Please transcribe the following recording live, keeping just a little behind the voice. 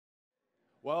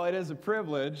Well, it is a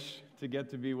privilege to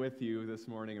get to be with you this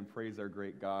morning and praise our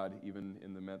great God, even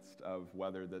in the midst of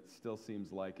weather that still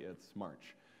seems like it's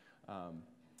March.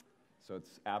 So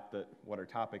it's apt that what our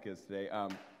topic is today.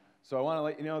 So I want to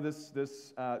let you know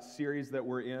this series that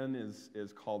we're in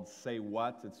is called Say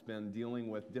What. It's been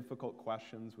dealing with difficult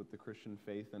questions with the Christian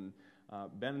faith, and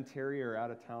Ben and Terry are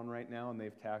out of town right now, and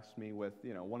they've tasked me with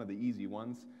one of the easy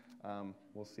ones.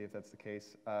 We'll see if that's the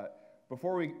case.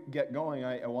 Before we get going,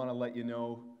 I want to let you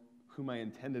know who my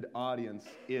intended audience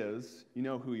is. You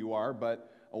know who you are,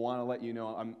 but I want to let you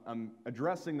know I'm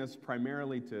addressing this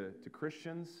primarily to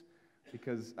Christians,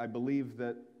 because I believe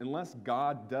that unless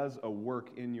God does a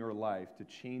work in your life to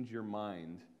change your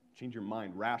mind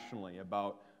rationally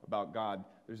about God,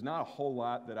 there's not a whole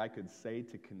lot that I could say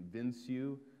to convince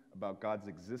you about God's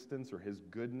existence or His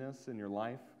goodness in your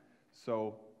life.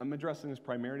 So I'm addressing this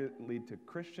primarily to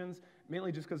Christians,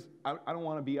 mainly just because I don't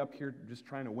want to be up here just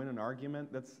trying to win an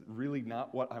argument. That's really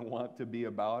not what I want to be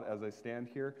about as I stand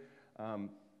here.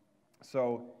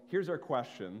 So here's our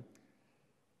question.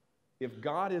 If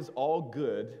God is all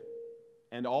good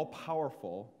and all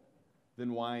powerful,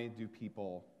 then why do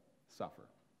people suffer?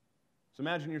 So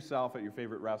imagine yourself at your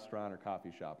favorite restaurant or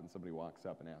coffee shop, and somebody walks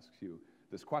up and asks you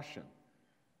this question.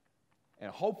 And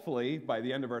hopefully, by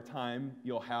the end of our time,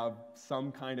 you'll have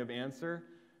some kind of answer.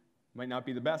 Might not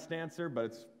be the best answer, but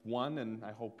it's one, and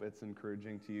I hope it's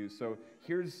encouraging to you. So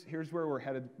here's where we're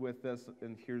headed with this,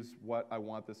 and here's what I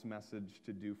want this message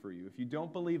to do for you. If you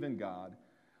don't believe in God,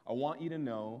 I want you to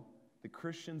know that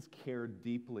Christians care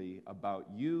deeply about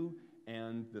you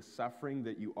and the suffering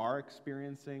that you are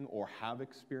experiencing or have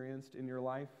experienced in your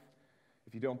life.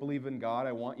 If you don't believe in God,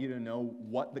 I want you to know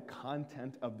what the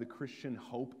content of the Christian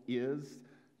hope is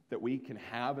that we can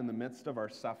have in the midst of our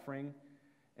suffering.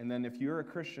 And then if you're a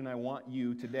Christian, I want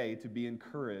you today to be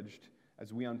encouraged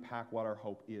as we unpack what our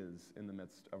hope is in the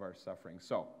midst of our suffering.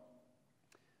 So,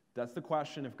 that's the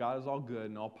question. If God is all good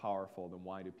and all powerful, then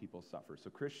why do people suffer? So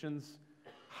Christians,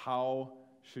 how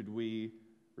should we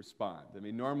respond? I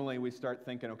mean, normally we start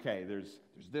thinking, okay, there's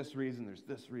this reason,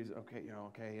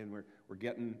 okay, and we're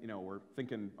getting, we're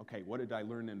thinking, okay, what did I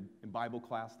learn in Bible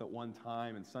class that one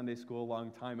time, in Sunday school a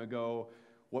long time ago?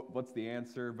 What's the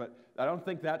answer? But I don't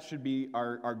think that should be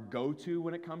our go-to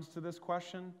when it comes to this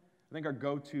question. I think our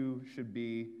go-to should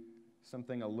be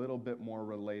something a little bit more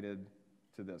related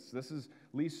to this. This is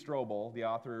Lee Strobel, the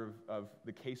author of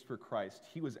The Case for Christ.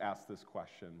 He was asked this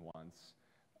question once.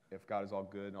 If God is all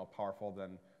good and all powerful,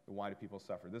 then why do people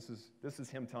suffer? This is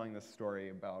him telling this story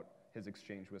about his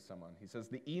exchange with someone. He says,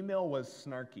 the email was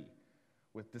snarky,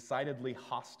 with decidedly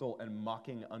hostile and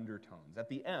mocking undertones. At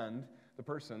the end, the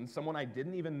person, someone I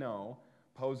didn't even know,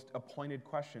 posed a pointed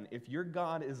question. If your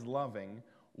God is loving,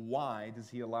 why does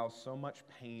He allow so much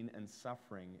pain and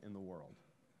suffering in the world?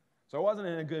 So I wasn't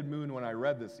in a good mood when I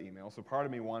read this email, so part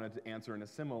of me wanted to answer in a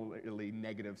similarly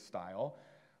negative style,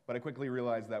 but I quickly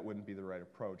realized that wouldn't be the right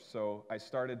approach. So I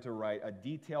started to write a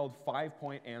detailed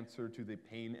 5-point answer to the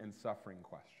pain and suffering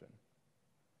question.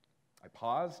 I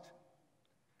paused.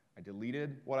 I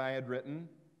deleted what I had written.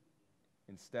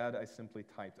 Instead, I simply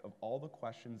typed, of all the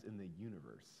questions in the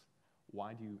universe,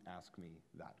 why do you ask me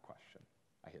that question?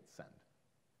 I hit send.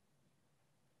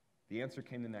 The answer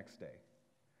came the next day.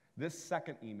 This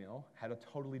second email had a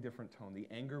totally different tone. The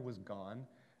anger was gone,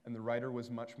 and the writer was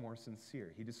much more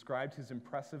sincere. He described his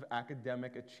impressive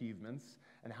academic achievements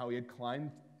and how he had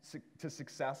climbed to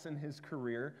success in his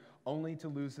career only to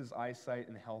lose his eyesight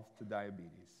and health to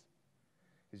diabetes.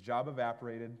 His job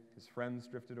evaporated, his friends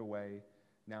drifted away.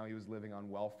 Now he was living on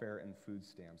welfare and food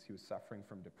stamps. He was suffering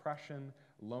from depression,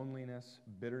 loneliness,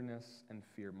 bitterness, and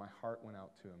fear. My heart went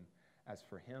out to him. As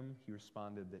for him, he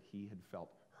responded that he had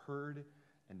felt heard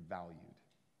and valued.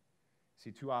 See,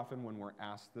 too often when we're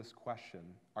asked this question,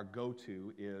 our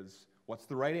go-to is, what's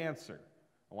the right answer?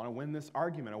 I want to win this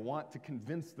argument. I want to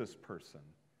convince this person.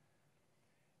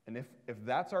 And if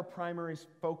that's our primary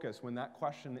focus when that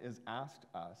question is asked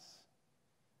us,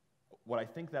 what I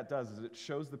think that does is it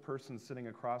shows the person sitting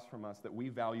across from us that we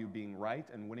value being right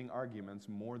and winning arguments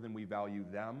more than we value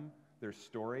them, their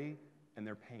story, and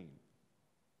their pain.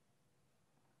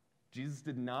 Jesus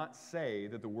did not say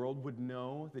that the world would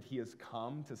know that He has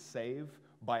come to save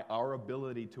by our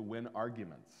ability to win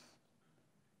arguments.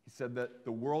 He said that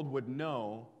the world would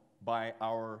know by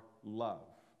our love.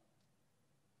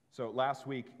 So last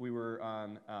week we were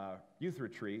on a youth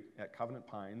retreat at Covenant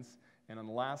Pines, and on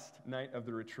the last night of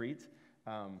the retreat,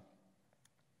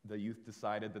 the youth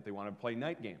decided that they wanted to play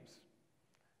night games.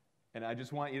 And I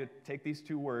just want you to take these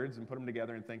two words and put them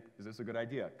together and think, is this a good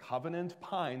idea? Covenant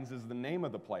Pines is the name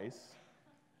of the place.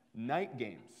 Night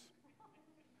games.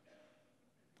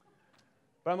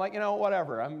 But I'm like,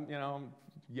 whatever. I'm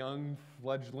young,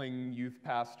 fledgling youth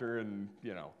pastor, and,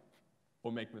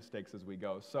 we'll make mistakes as we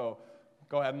go. So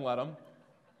go ahead and let them.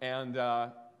 And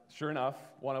sure enough,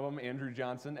 one of them, Andrew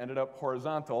Johnson, ended up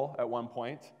horizontal at one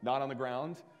point, not on the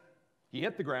ground. He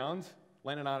hit the ground,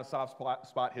 landed on a soft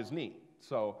spot, his knee,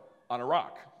 so on a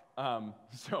rock.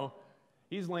 So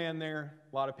he's laying there,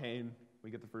 a lot of pain. We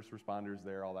get the first responders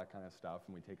there, all that kind of stuff,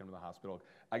 and we take him to the hospital.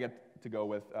 I get to go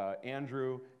with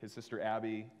Andrew, his sister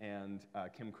Abby, and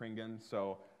Kim Kringen,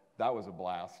 so that was a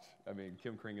blast. I mean,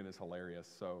 Kim Kringen is hilarious.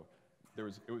 So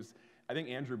I think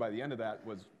Andrew, by the end of that,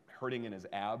 was hurting in his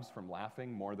abs from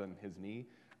laughing more than his knee.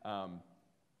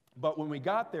 But when we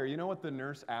got there, you know what the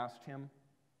nurse asked him?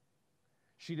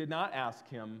 She did not ask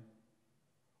him,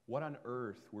 "What on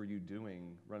earth were you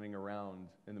doing running around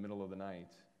in the middle of the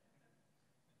night?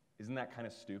 Isn't that kind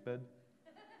of stupid?"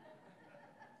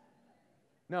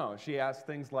 No, she asked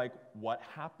things like, "What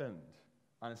happened?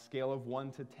 On a scale of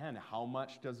 1 to 10, how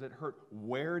much does it hurt?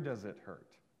 Where does it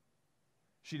hurt?"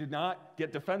 She did not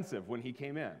get defensive when he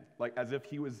came in, like as if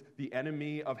he was the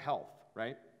enemy of health,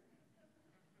 right?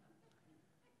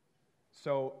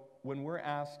 So when we're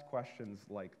asked questions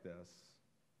like this,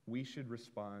 we should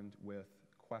respond with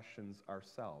questions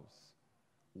ourselves.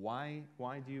 Why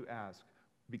do you ask?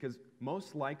 Because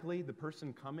most likely the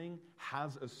person coming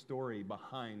has a story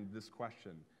behind this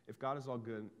question. If God is all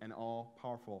good and all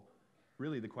powerful,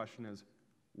 really the question is,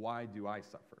 why do I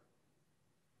suffer?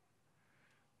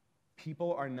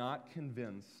 People are not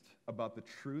convinced about the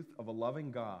truth of a loving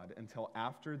God until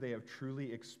after they have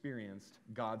truly experienced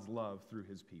God's love through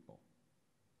his people.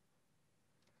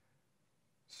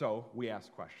 So we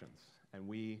ask questions, and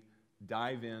we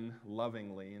dive in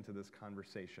lovingly into this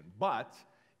conversation. But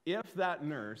if that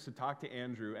nurse had talked to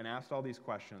Andrew and asked all these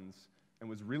questions and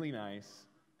was really nice,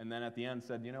 and then at the end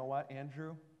said, "You know what,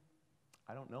 Andrew?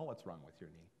 I don't know what's wrong with your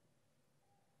knee.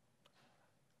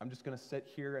 I'm just going to sit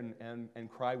here and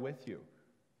cry with you."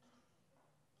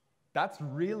 That's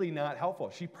really not helpful.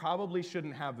 She probably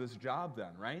shouldn't have this job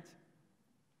then, right?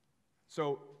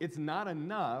 So it's not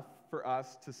enough for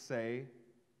us to say,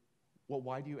 "Well,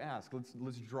 why do you ask?"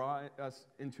 Let's draw us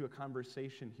into a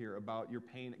conversation here about your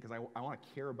pain, because I want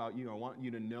to care about you. I want you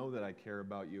to know that I care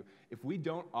about you. If we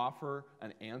don't offer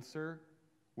an answer,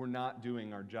 we're not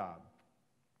doing our job.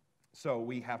 So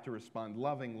we have to respond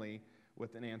lovingly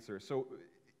with an answer. So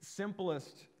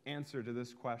simplest answer to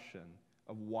this question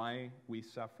of why we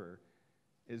suffer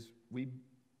is we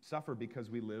suffer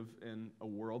because we live in a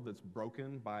world that's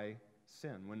broken by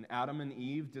sin. When Adam and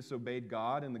Eve disobeyed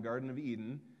God in the Garden of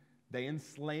Eden, they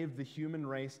enslaved the human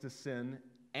race to sin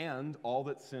and all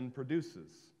that sin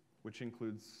produces, which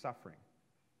includes suffering.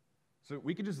 So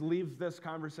we could just leave this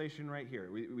conversation right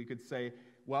here. We could say,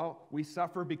 well, we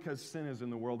suffer because sin is in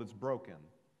the world, it's broken.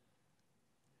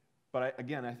 But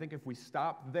again, I think if we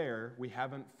stop there, we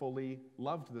haven't fully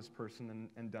loved this person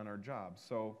and done our job.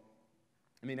 So,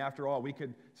 I mean, after all, we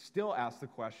could still ask the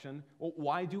question, well,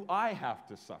 why do I have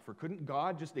to suffer? Couldn't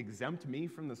God just exempt me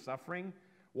from the suffering?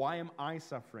 Why am I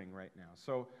suffering right now?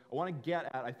 So I want to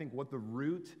get at, I think, what the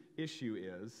root issue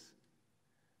is,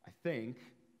 I think,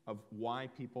 of why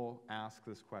people ask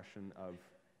this question of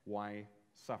why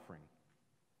suffering.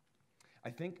 I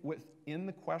think within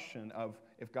the question of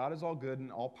if God is all good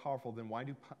and all powerful, then why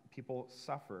do people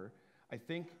suffer? I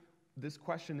think this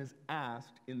question is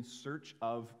asked in search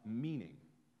of meaning.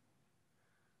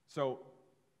 So,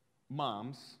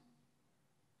 moms,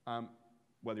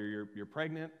 whether you're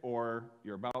pregnant or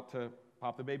you're about to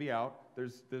pop the baby out,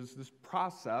 there's this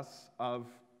process of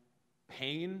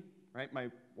pain, right?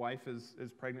 My wife is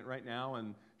pregnant right now,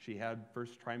 and she had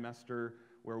first trimester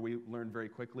where we learned very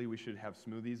quickly we should have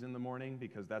smoothies in the morning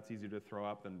because that's easier to throw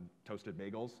up than toasted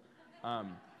bagels.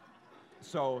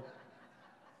 So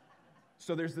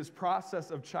there's this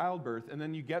process of childbirth, and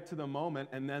then you get to the moment,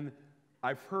 and then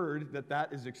I've heard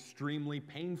that is extremely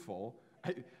painful.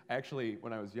 I actually,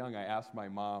 when I was young, I asked my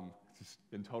mom, just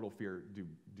in total fear, do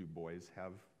boys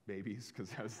have babies?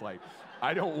 Because I was like,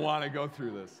 I don't want to go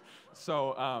through this.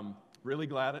 So really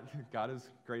glad God is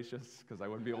gracious, because I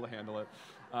wouldn't be able to handle it.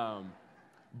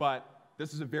 But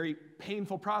this is a very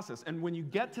painful process. And when you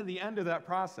get to the end of that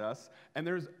process, and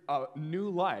there's a new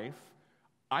life,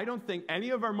 I don't think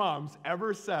any of our moms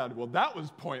ever said, well, that was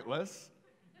pointless.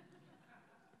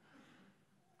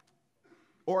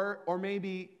 Or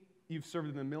maybe you've served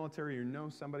in the military, or know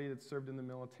somebody that's served in the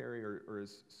military, or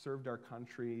has served our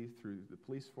country through the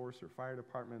police force or fire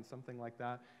department, something like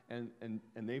that, and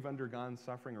they've undergone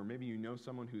suffering, or maybe you know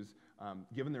someone who's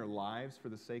given their lives for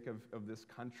the sake of this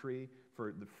country,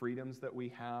 for the freedoms that we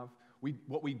have.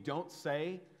 What we don't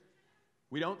say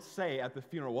We don't say at the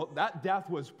funeral, well, that death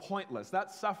was pointless.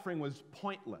 That suffering was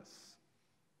pointless.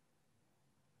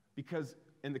 Because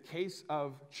in the case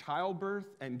of childbirth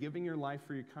and giving your life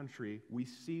for your country, we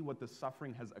see what the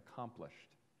suffering has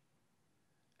accomplished.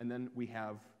 And then we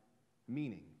have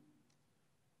meaning.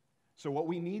 So what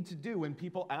we need to do when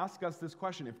people ask us this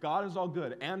question, if God is all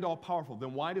good and all powerful,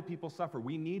 then why do people suffer?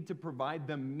 We need to provide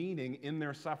them meaning in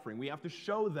their suffering. We have to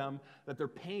show them that their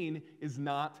pain is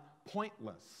not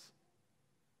pointless.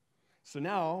 So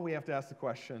now we have to ask the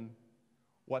question,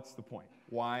 what's the point?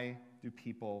 Why do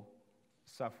people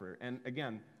suffer? And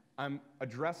again, I'm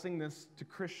addressing this to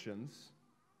Christians.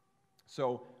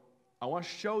 So I want to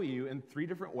show you in 3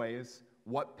 different ways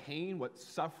what pain, what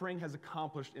suffering has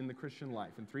accomplished in the Christian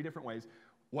life. In 3 different ways,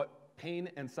 what pain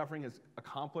and suffering has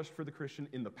accomplished for the Christian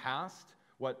in the past,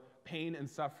 what pain and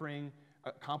suffering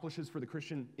accomplishes for the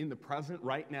Christian in the present,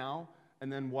 right now,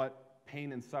 and then what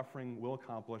pain and suffering will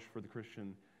accomplish for the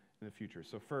Christian in the future.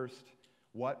 So first,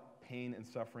 what pain and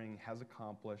suffering has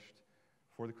accomplished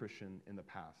for the Christian in the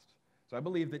past. So I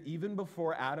believe that even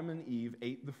before Adam and Eve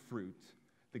ate the fruit,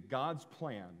 that God's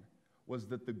plan was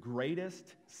that the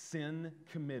greatest sin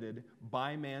committed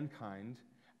by mankind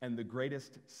and the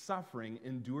greatest suffering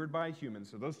endured by humans,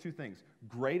 so those 2 things,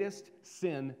 greatest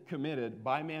sin committed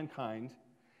by mankind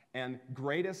and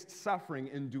greatest suffering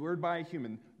endured by a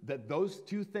human, that those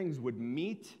 2 things would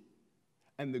meet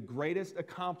and the greatest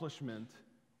accomplishment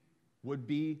would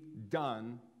be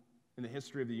done in the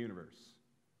history of the universe.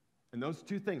 And those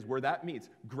 2 things, where that meets,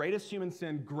 greatest human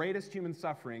sin, greatest human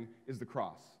suffering, is the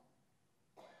cross.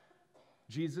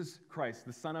 Jesus Christ,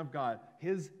 the Son of God,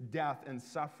 his death and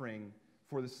suffering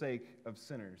for the sake of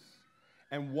sinners.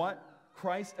 And what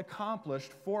Christ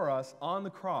accomplished for us on the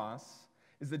cross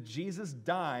is that Jesus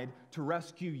died to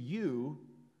rescue you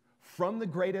from the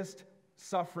greatest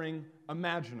suffering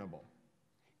imaginable.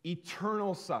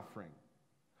 Eternal suffering,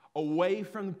 away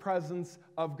from the presence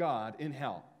of God in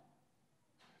hell.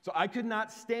 So I could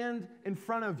not stand in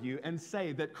front of you and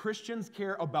say that Christians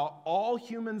care about all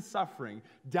human suffering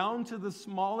down to the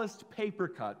smallest paper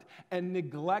cut and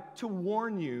neglect to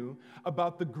warn you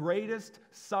about the greatest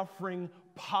suffering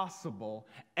possible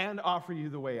and offer you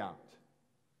the way out.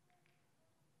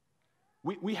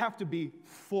 We have to be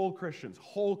full Christians,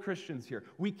 whole Christians here.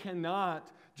 We cannot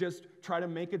just try to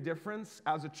make a difference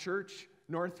as a church,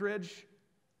 NorthRidge,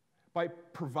 by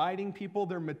providing people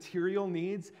their material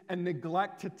needs and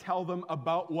neglect to tell them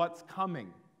about what's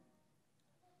coming.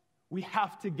 We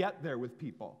have to get there with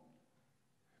people.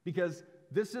 Because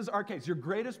this is our case. Your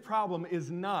greatest problem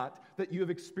is not that you have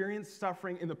experienced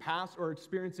suffering in the past or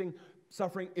experiencing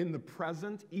suffering in the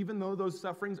present, even though those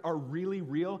sufferings are really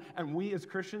real, and we as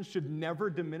Christians should never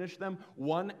diminish them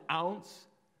 1 ounce.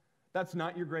 That's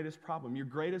not your greatest problem. Your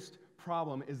greatest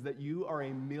problem is that you are a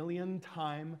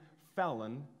 1,000,000-time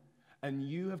felon, and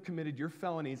you have committed your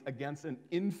felonies against an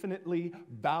infinitely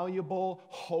valuable,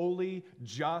 holy,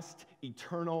 just,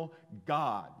 eternal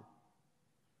God.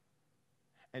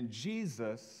 And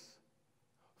Jesus,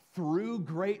 through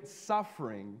great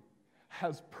suffering,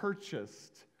 has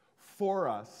purchased for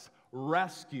us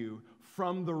rescue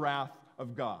from the wrath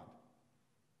of God.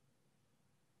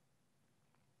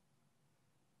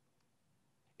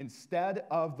 Instead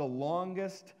of the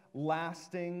longest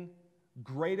lasting,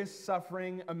 greatest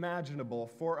suffering imaginable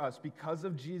for us because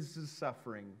of Jesus'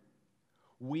 suffering,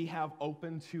 we have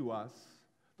open to us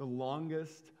the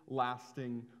longest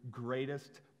lasting,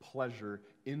 greatest pleasure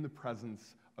in the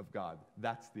presence of God.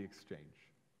 That's the exchange.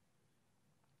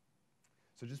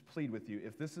 So just plead with you,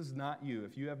 if this is not you,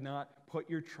 if you have not put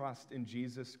your trust in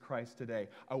Jesus Christ today,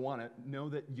 I want to know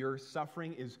that your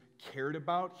suffering is cared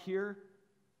about here,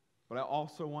 but I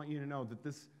also want you to know that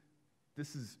this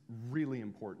is really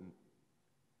important.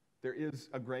 There is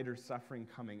a greater suffering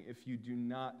coming if you do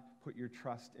not put your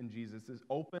trust in Jesus. It's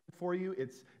open for you.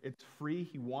 It's free.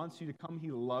 He wants you to come.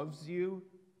 He loves you.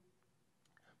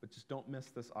 But just don't miss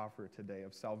this offer today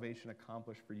of salvation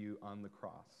accomplished for you on the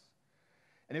cross.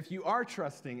 And if you are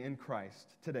trusting in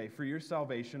Christ today for your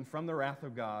salvation from the wrath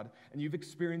of God, and you've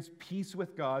experienced peace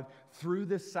with God through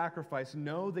this sacrifice,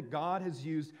 know that God has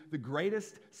used the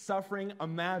greatest suffering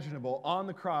imaginable on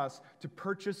the cross to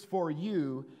purchase for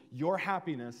you your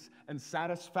happiness and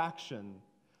satisfaction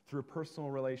through a personal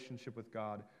relationship with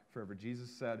God forever. Jesus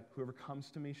said, "Whoever comes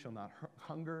to me shall not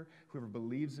hunger. Whoever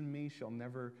believes in me shall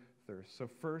never thirst." So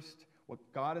first, what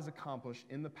God has accomplished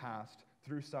in the past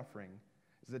through suffering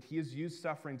is that he has used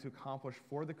suffering to accomplish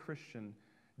for the Christian.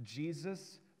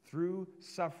 Jesus, through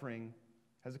suffering,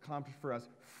 has accomplished for us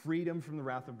freedom from the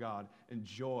wrath of God and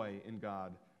joy in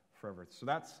God forever. So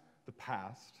that's the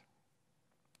past.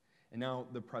 And now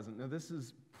the present. Now this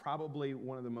is probably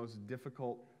one of the most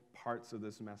difficult parts of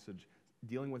this message,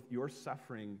 dealing with your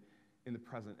suffering in the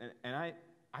present. And I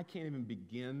can't even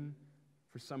begin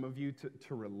for some of you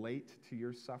to relate to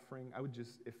your suffering. I would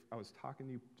just, if I was talking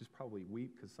to you, just probably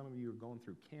weep, because some of you are going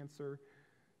through cancer,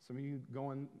 some of you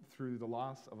going through the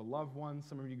loss of a loved one,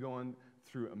 some of you going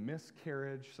through a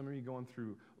miscarriage, some of you going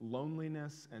through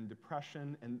loneliness and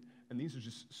depression, and these are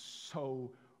just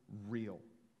so real.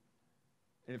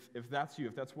 And if that's you,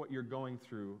 if that's what you're going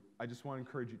through, I just want to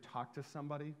encourage you, talk to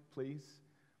somebody, please,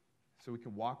 so we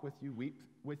can walk with you, weep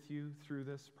with you through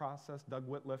this process. Doug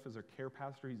Whitliff is our care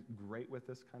pastor. He's great with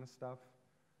this kind of stuff.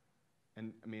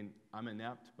 And, I mean, I'm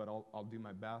inept, but I'll do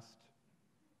my best.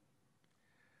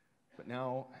 But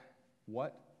now,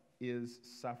 what is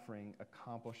suffering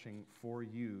accomplishing for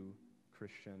you,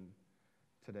 Christian,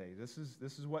 today? This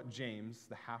is what James,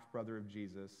 the half-brother of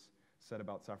Jesus, said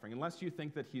about suffering. Unless you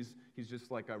think that he's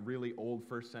just like a really old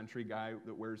first-century guy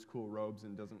that wears cool robes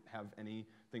and doesn't have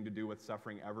anything to do with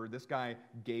suffering ever. This guy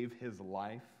gave his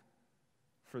life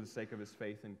for the sake of his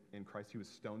faith in Christ. He was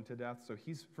stoned to death, so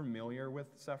he's familiar with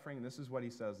suffering. And this is what he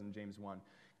says in James 1.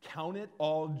 Count it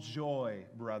all joy,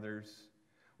 brothers,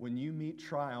 when you meet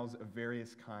trials of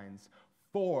various kinds,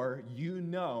 for you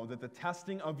know that the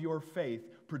testing of your faith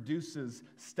produces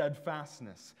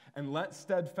steadfastness. And let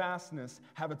steadfastness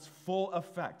have its full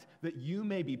effect, that you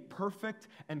may be perfect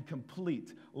and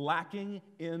complete, lacking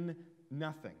in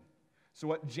nothing. So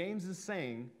what James is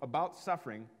saying about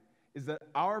suffering is that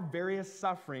our various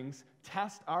sufferings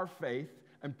test our faith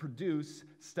and produce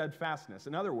steadfastness.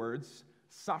 In other words,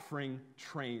 suffering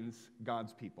trains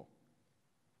God's people.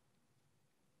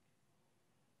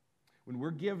 When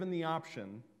we're given the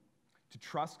option to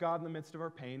trust God in the midst of our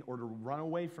pain or to run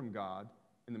away from God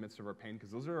in the midst of our pain,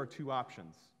 because those are our two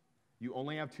options. You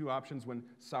only have two options when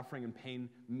suffering and pain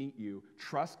meet you.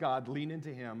 Trust God, lean into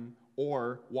Him,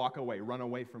 or walk away, run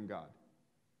away from God.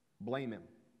 Blame Him.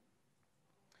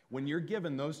 When you're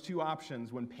given those two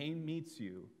options, when pain meets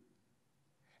you,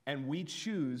 and we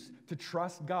choose to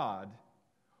trust God,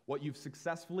 what you've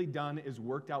successfully done is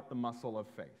worked out the muscle of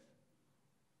faith.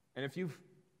 And if you've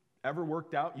ever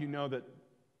worked out, you know that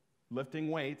lifting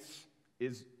weights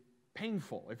is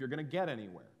painful if you're going to get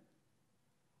anywhere.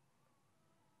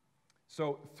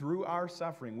 So through our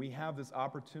suffering, we have this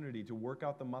opportunity to work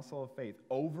out the muscle of faith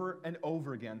over and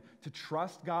over again, to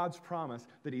trust God's promise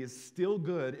that He is still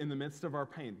good in the midst of our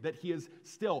pain, that He is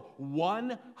still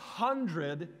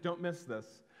 100, don't miss this,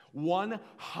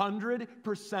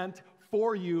 100%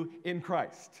 for you in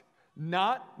Christ,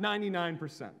 not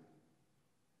 99%.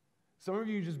 Some of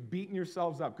you are just beating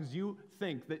yourselves up because you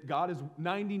think that God is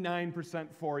 99%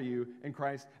 for you in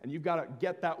Christ, and you've got to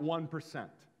get that 1%.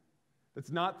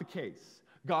 That's not the case.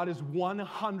 God is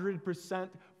 100%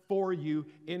 for you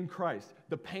in Christ.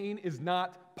 The pain is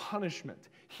not punishment.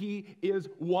 He is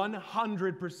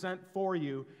 100% for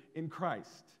you in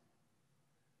Christ.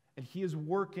 And He is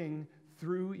working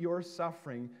through your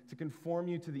suffering to conform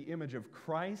you to the image of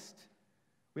Christ.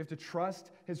 We have to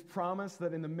trust His promise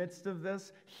that in the midst of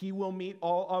this, He will meet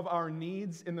all of our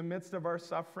needs in the midst of our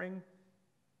suffering.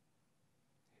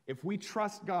 If we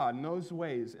trust God in those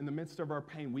ways in the midst of our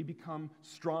pain, we become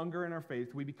stronger in our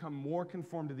faith. We become more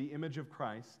conformed to the image of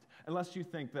Christ. Unless you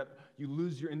think that you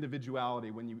lose your individuality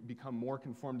when you become more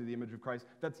conformed to the image of Christ,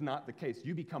 that's not the case.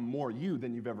 You become more you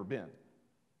than you've ever been.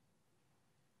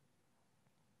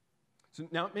 So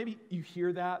now maybe you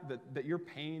hear that your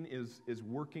pain is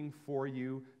working for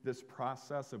you, this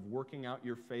process of working out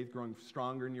your faith, growing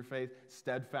stronger in your faith,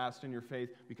 steadfast in your faith,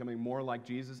 becoming more like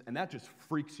Jesus, and that just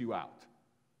freaks you out.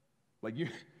 Like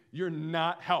you're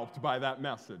not helped by that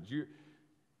message.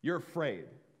 You're afraid.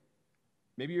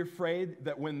 Maybe you're afraid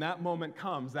that when that moment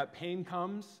comes, that pain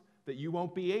comes, that you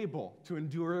won't be able to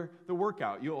endure the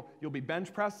workout. You'll be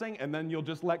bench pressing, and then you'll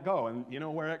just let go, and you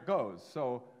know where it goes.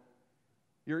 So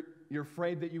you're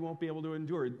afraid that you won't be able to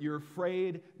endure. You're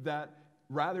afraid that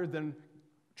rather than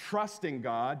trusting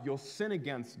God, you'll sin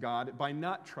against God by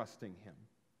not trusting Him.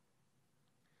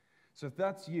 So if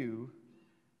that's you,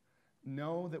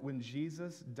 know that when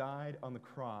Jesus died on the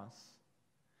cross,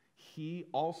 He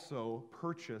also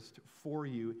purchased for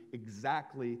you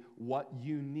exactly what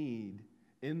you need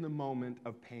in the moment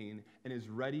of pain and is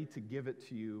ready to give it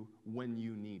to you when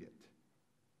you need it.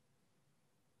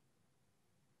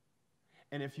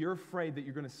 And if you're afraid that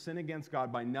you're going to sin against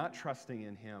God by not trusting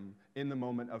in Him in the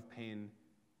moment of pain,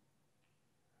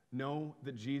 know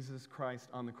that Jesus Christ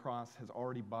on the cross has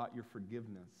already bought your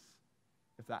forgiveness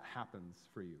if that happens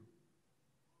for you.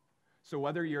 So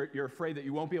whether you're afraid that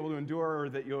you won't be able to endure or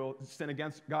that you'll sin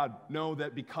against God, know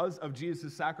that because of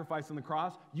Jesus' sacrifice on the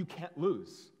cross, you can't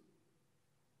lose.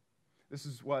 This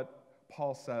is what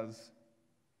Paul says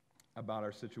about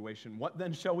our situation. What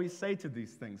then shall we say to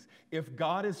these things? If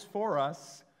God is for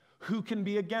us, who can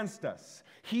be against us?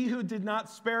 He who did not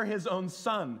spare his own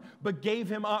son, but gave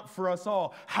him up for us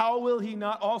all, how will he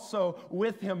not also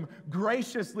with him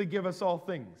graciously give us all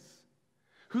things?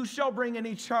 Who shall bring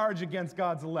any charge against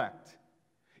God's elect?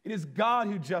 It is God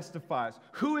who justifies.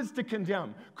 Who is to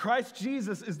condemn? Christ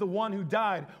Jesus is the one who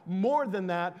died. More than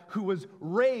that, who was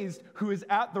raised, who is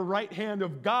at the right hand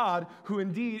of God, who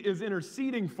indeed is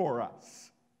interceding for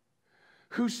us.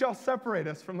 Who shall separate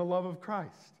us from the love of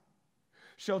Christ?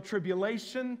 Shall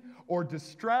tribulation or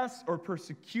distress or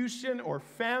persecution or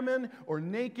famine or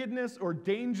nakedness or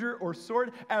danger or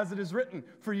sword, as it is written,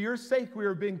 for your sake we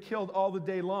are being killed all the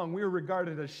day long. We are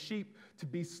regarded as sheep to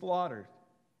be slaughtered.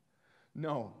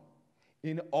 No,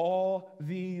 in all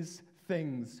these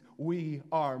things we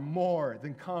are more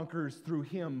than conquerors through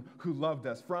him who loved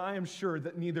us. For I am sure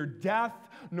that neither death,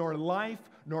 nor life,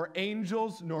 nor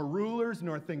angels, nor rulers,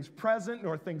 nor things present,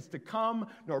 nor things to come,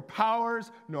 nor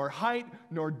powers, nor height,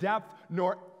 nor depth,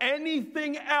 nor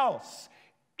anything else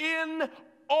in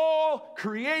all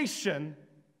creation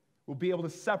will be able to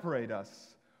separate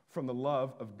us from the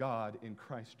love of God in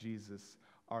Christ Jesus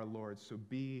our Lord. So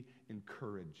be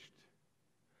encouraged.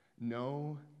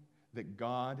 Know that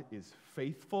God is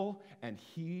faithful and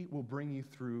he will bring you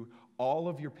through all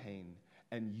of your pain,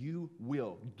 and you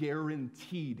will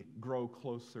guaranteed grow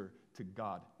closer to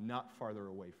God, not farther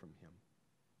away from him.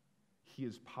 He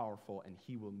is powerful and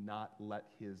he will not let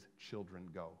his children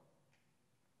go.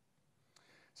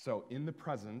 So in the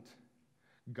present,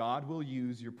 God will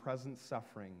use your present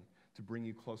suffering to bring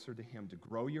you closer to him, to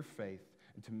grow your faith,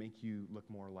 and to make you look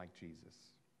more like Jesus.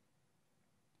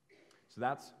 So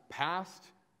that's past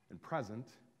and present,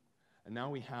 and now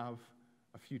we have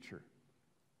a future.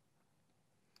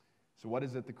 So what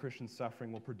is it the Christian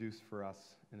suffering will produce for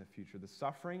us in the future? The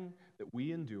suffering that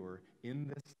we endure in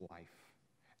this life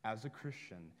as a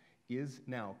Christian is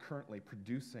now currently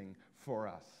producing for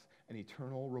us an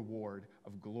eternal reward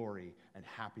of glory and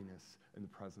happiness in the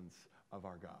presence of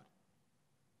our God.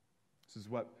 This is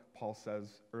what Paul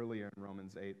says earlier in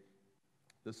Romans 8.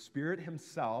 The Spirit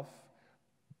himself,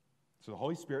 so the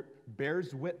Holy Spirit,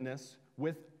 bears witness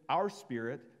with our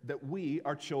spirit that we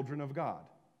are children of God.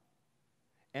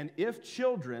 And if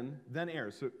children, then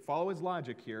heirs. So follow his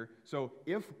logic here. So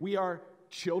if we are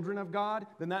children of God,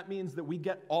 then that means that we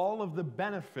get all of the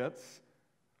benefits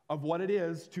of what it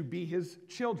is to be his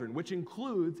children, which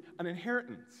includes an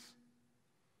inheritance.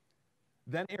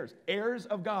 Then heirs, heirs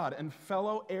of God and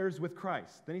fellow heirs with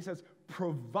Christ. Then he says,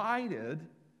 provided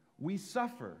we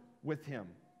suffer with him,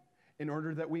 in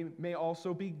order that we may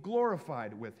also be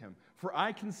glorified with him. For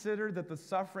I consider that the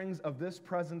sufferings of this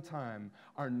present time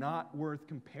are not worth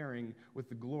comparing with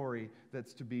the glory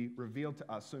that's to be revealed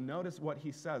to us. So notice what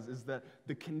he says is that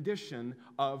the condition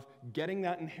of getting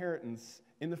that inheritance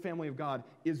in the family of God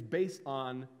is based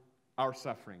on our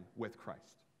suffering with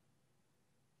Christ.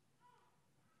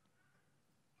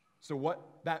 So what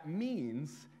that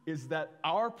means is that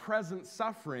our present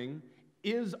suffering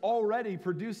is already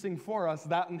producing for us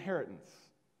that inheritance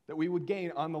that we would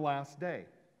gain on the last day.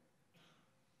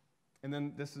 And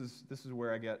then this is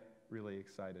where I get really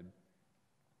excited.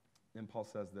 And Paul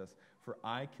says this, for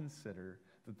I consider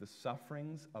that the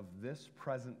sufferings of this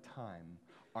present time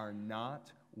are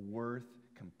not worth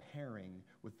comparing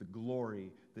with the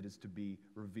glory that is to be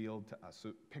revealed to us.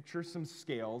 So picture some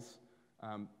scales.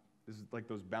 This is like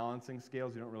those balancing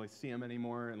scales. You don't really see them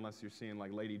anymore unless you're seeing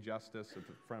like Lady Justice at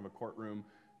the front of a courtroom,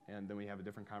 and then we have a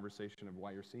different conversation of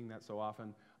why you're seeing that so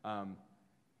often.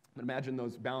 But imagine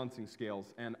those balancing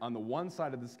scales, and on the one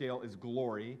side of the scale is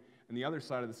glory, and the other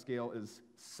side of the scale is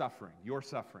suffering, your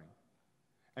suffering.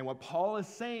 And what Paul is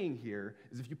saying here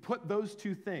is if you put those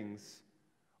two things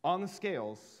on the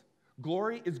scales,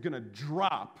 glory is going to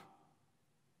drop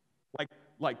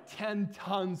like 10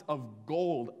 tons of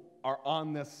gold are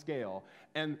on this scale.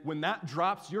 And when that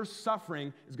drops, your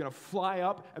suffering is going to fly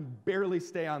up and barely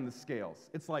stay on the scales.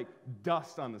 It's like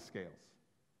dust on the scales.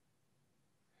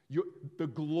 The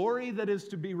glory that is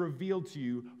to be revealed to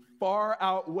you far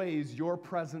outweighs your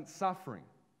present suffering.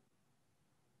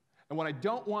 And what I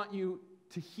don't want you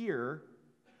to hear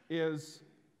is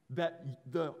that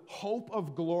the hope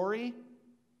of glory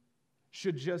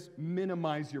should just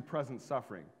minimize your present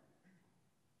suffering.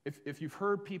 If you've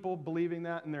heard people believing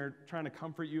that and they're trying to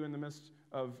comfort you in the midst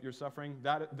of your suffering,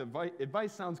 that the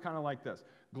advice sounds kind of like this.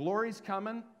 Glory's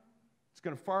coming. It's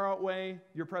going to far outweigh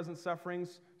your present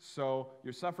sufferings, so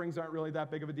your sufferings aren't really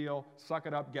that big of a deal. Suck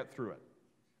it up, get through it.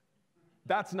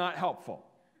 That's not helpful.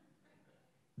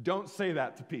 Don't say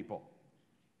that to people.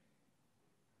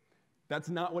 That's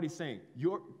not what he's saying.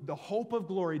 The hope of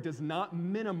glory does not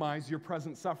minimize your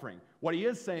present suffering. What he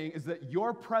is saying is that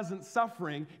your present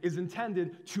suffering is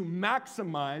intended to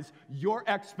maximize your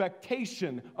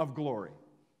expectation of glory.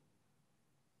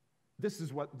 This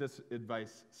is what this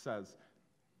advice says.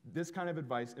 This kind of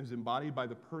advice is embodied by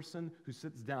the person who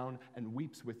sits down and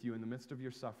weeps with you in the midst of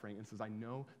your suffering and says, I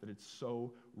know that it's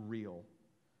so real.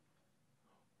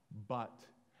 But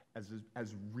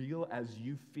as real as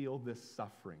you feel this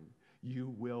suffering,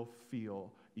 you will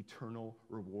feel eternal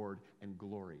reward and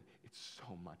glory. It's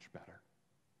so much better.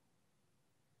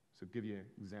 So give you an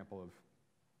example of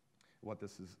what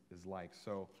this is like.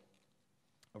 So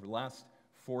over the last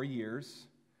 4 years,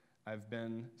 I've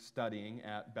been studying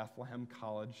at Bethlehem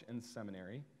College and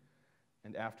Seminary,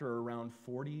 and after around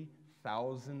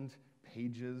 40,000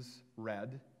 pages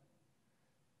read,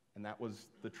 and that was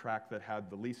the track that had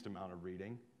the least amount of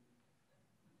reading,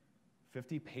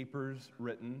 50 papers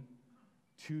written,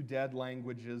 2 dead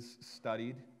languages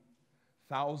studied,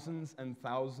 thousands and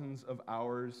thousands of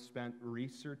hours spent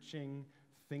researching,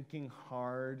 thinking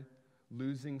hard,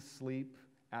 losing sleep,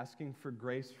 asking for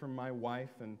grace from my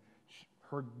wife and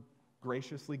her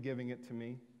graciously giving it to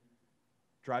me,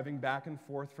 driving back and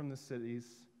forth from the cities.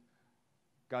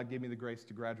 God gave me the grace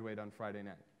to graduate on Friday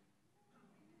night.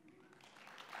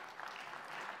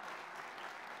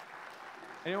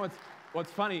 And you know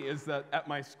what's funny is that at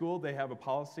my school they have a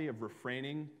policy of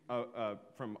refraining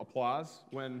from applause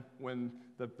when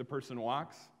the person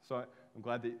walks. So I'm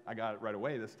glad that I got it right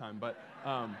away this time. But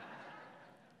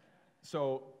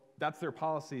so that's their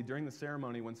policy. During the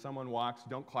ceremony, when someone walks,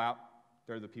 don't clap.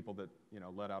 They're the people that,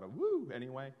 let out a woo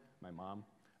anyway, my mom.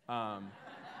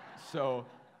 So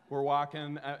we're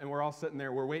walking, and we're all sitting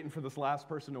there. We're waiting for this last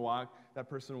person to walk. That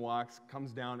person walks,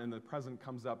 comes down, and the president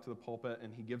comes up to the pulpit,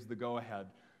 and he gives the go-ahead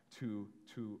to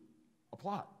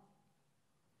applaud.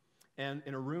 And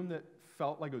in a room that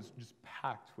felt like it was just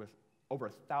packed with over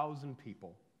 1,000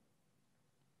 people,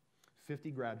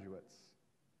 50 graduates,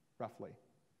 roughly,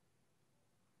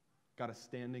 got a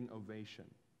standing ovation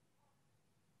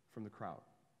from the crowd.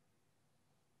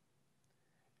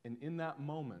 And in that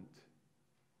moment,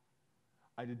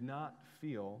 I did not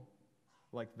feel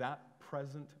like that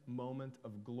present moment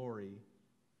of glory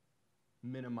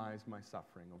minimized my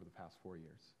suffering over the past 4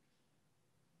 years.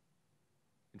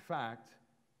 In fact,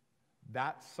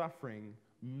 that suffering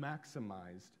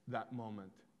maximized that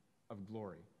moment of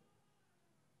glory.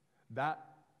 That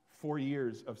 4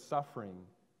 years of suffering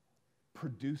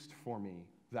produced for me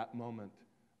that moment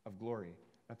of glory.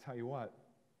 I'll tell you what,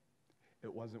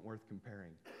 it wasn't worth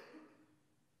comparing.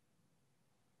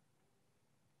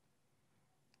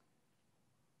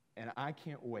 And I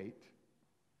can't wait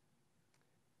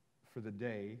for the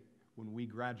day when we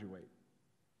graduate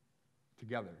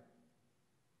together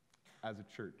as a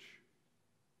church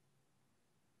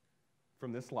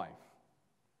from this life.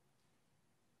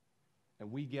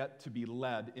 And we get to be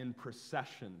led in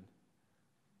procession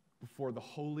before the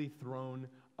holy throne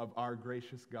of our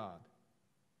gracious God.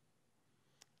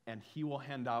 And he will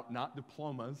hand out not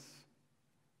diplomas,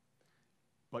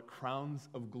 but crowns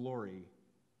of glory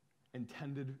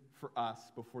intended for us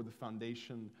before the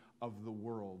foundation of the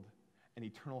world, and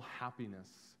eternal happiness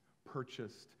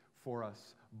purchased for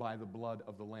us by the blood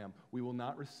of the Lamb. We will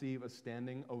not receive a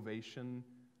standing ovation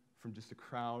from just a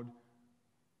crowd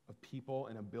of people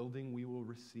in a building. We will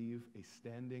receive a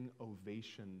standing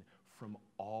ovation from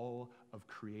all of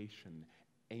creation,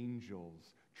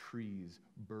 angels, trees,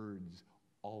 birds,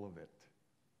 all of it.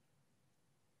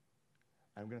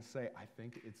 I'm going to say, I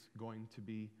think it's going to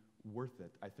be worth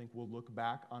it. I think we'll look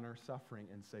back on our suffering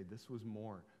and say, this was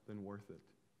more than worth it.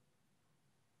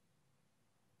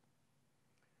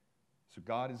 So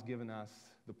God has given us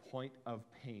the point of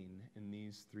pain in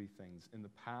these 3 things. In the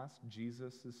past,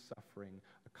 Jesus' suffering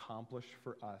accomplished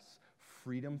for us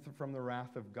freedom from the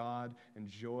wrath of God and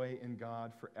joy in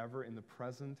God forever. In the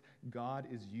present, God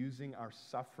is using our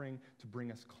suffering to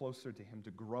bring us closer to him,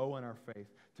 to grow in our faith,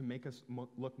 to make us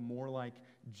look more like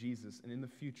Jesus. And in the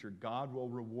future, God will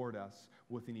reward us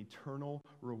with an eternal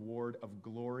reward of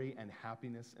glory and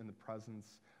happiness in the presence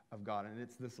of God. And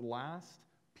it's this last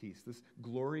piece, this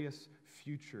glorious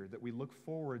future that we look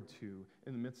forward to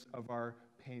in the midst of our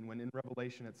pain, when in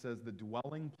Revelation it says the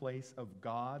dwelling place of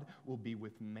God will be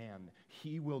with man.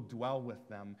 He will dwell with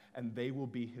them, and they will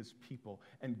be his people.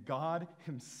 And God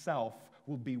himself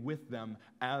will be with them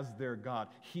as their God.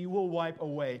 He will wipe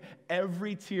away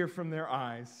every tear from their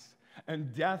eyes,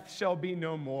 and death shall be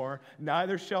no more,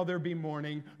 neither shall there be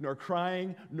mourning, nor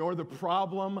crying, nor the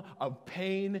problem of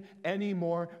pain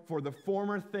anymore, for the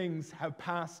former things have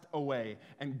passed away.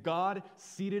 And God,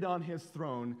 seated on his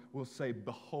throne, will say,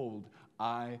 behold,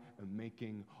 I am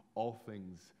making all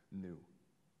things new.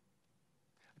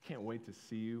 I can't wait to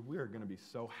see you. We are going to be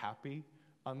so happy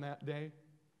on that day.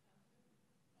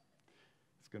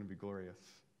 It's going to be glorious.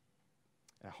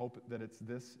 And I hope that it's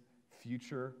this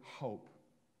future hope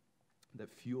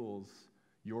that fuels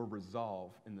your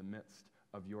resolve in the midst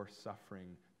of your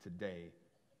suffering today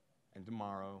and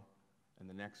tomorrow and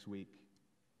the next week.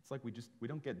 It's like we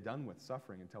don't get done with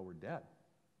suffering until we're dead.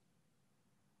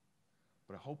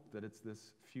 But I hope that it's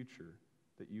this future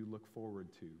that you look forward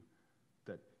to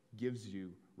that gives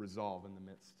you resolve in the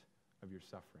midst of your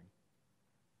suffering.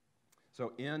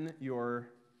 So in your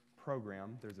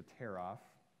program, there's a tear-off.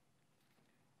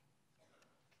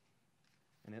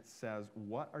 And it says,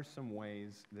 what are some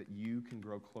ways that you can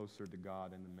grow closer to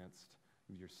God in the midst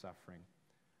of your suffering?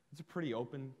 It's a pretty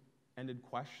open-ended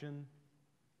question.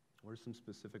 What are some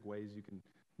specific ways you can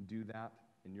do that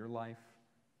in your life?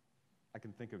 I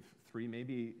can think of 3.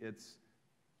 Maybe it's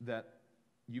that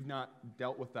you've not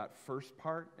dealt with that first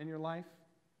part in your life,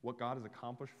 what God has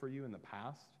accomplished for you in the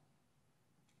past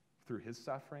through his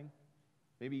suffering.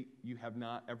 Maybe you have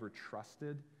not ever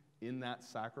trusted in that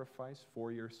sacrifice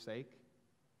for your sake.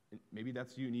 Maybe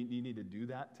that's you. You need to do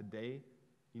that today.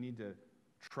 You need to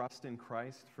trust in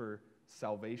Christ for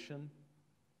salvation.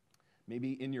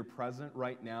 Maybe in your present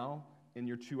right now, in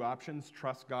your 2 options,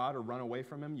 trust God or run away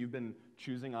from him. You've been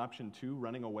choosing option 2,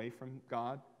 running away from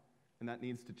God, and that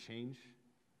needs to change.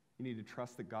 You need to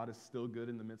trust that God is still good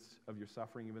in the midst of your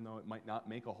suffering, even though it might not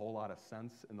make a whole lot of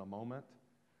sense in the moment,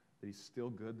 that he's still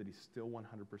good, that he's still 100%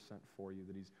 for you,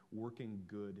 that he's working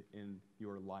good in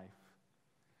your life.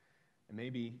 And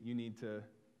maybe you need to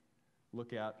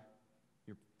look at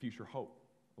your future hope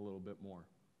a little bit more.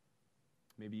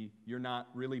 Maybe you're not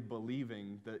really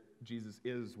believing that Jesus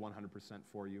is 100%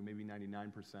 for you, maybe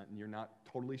 99%, and you're not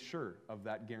totally sure of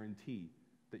that guarantee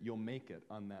that you'll make it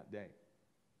on that day.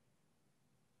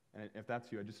 And if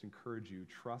that's you, I just encourage you,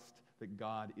 trust that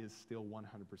God is still 100%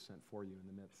 for you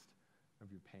in the midst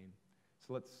of your pain.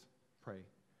 So let's pray.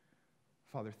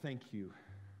 Father, thank you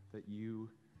that you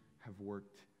have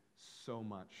worked so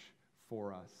much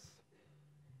for us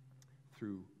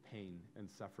through pain and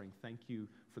suffering. Thank you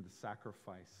for the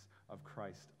sacrifice of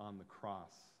Christ on the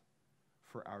cross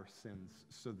for our sins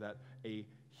so that a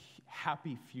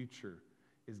happy future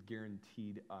is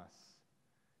guaranteed us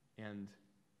and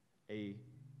a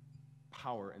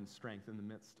power and strength in the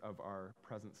midst of our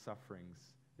present sufferings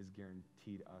is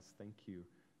guaranteed us. Thank you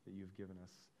that you've given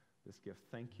us this gift.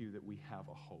 Thank you that we have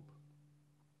a hope.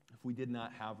 If we did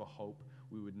not have a hope,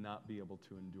 we would not be able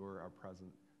to endure our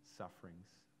present sufferings.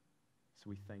 So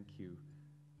we thank you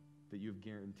that you've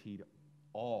guaranteed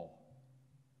all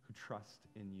who trust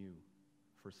in you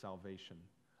for salvation,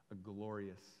 a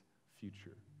glorious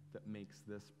future that makes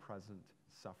this present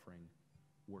suffering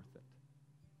worth it.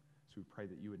 So we pray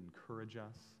that you would encourage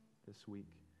us this week,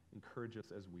 encourage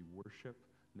us as we worship,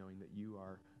 knowing that you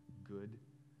are good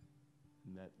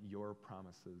and that your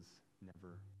promises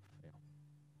never fail.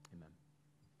 Amen.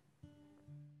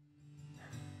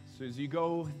 So as you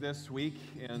go this week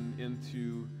and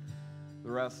into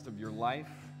the rest of your life,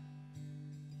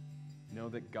 know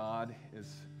that God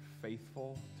is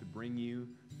faithful to bring you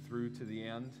through to the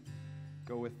end.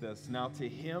 Go with this. Now to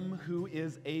him who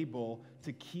is able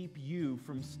to keep you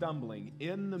from stumbling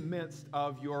in the midst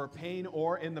of your pain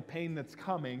or in the pain that's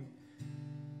coming,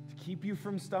 to keep you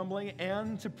from stumbling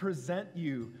and to present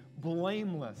you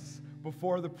blameless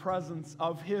before the presence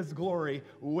of his glory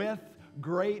with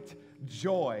great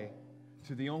joy,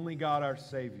 to the only God our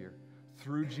Savior,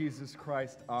 through Jesus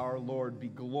Christ our Lord, be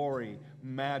glory,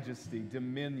 majesty,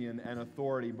 dominion, and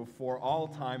authority before all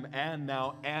time and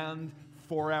now and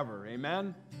forever.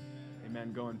 Amen?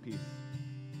 Amen. Go in peace.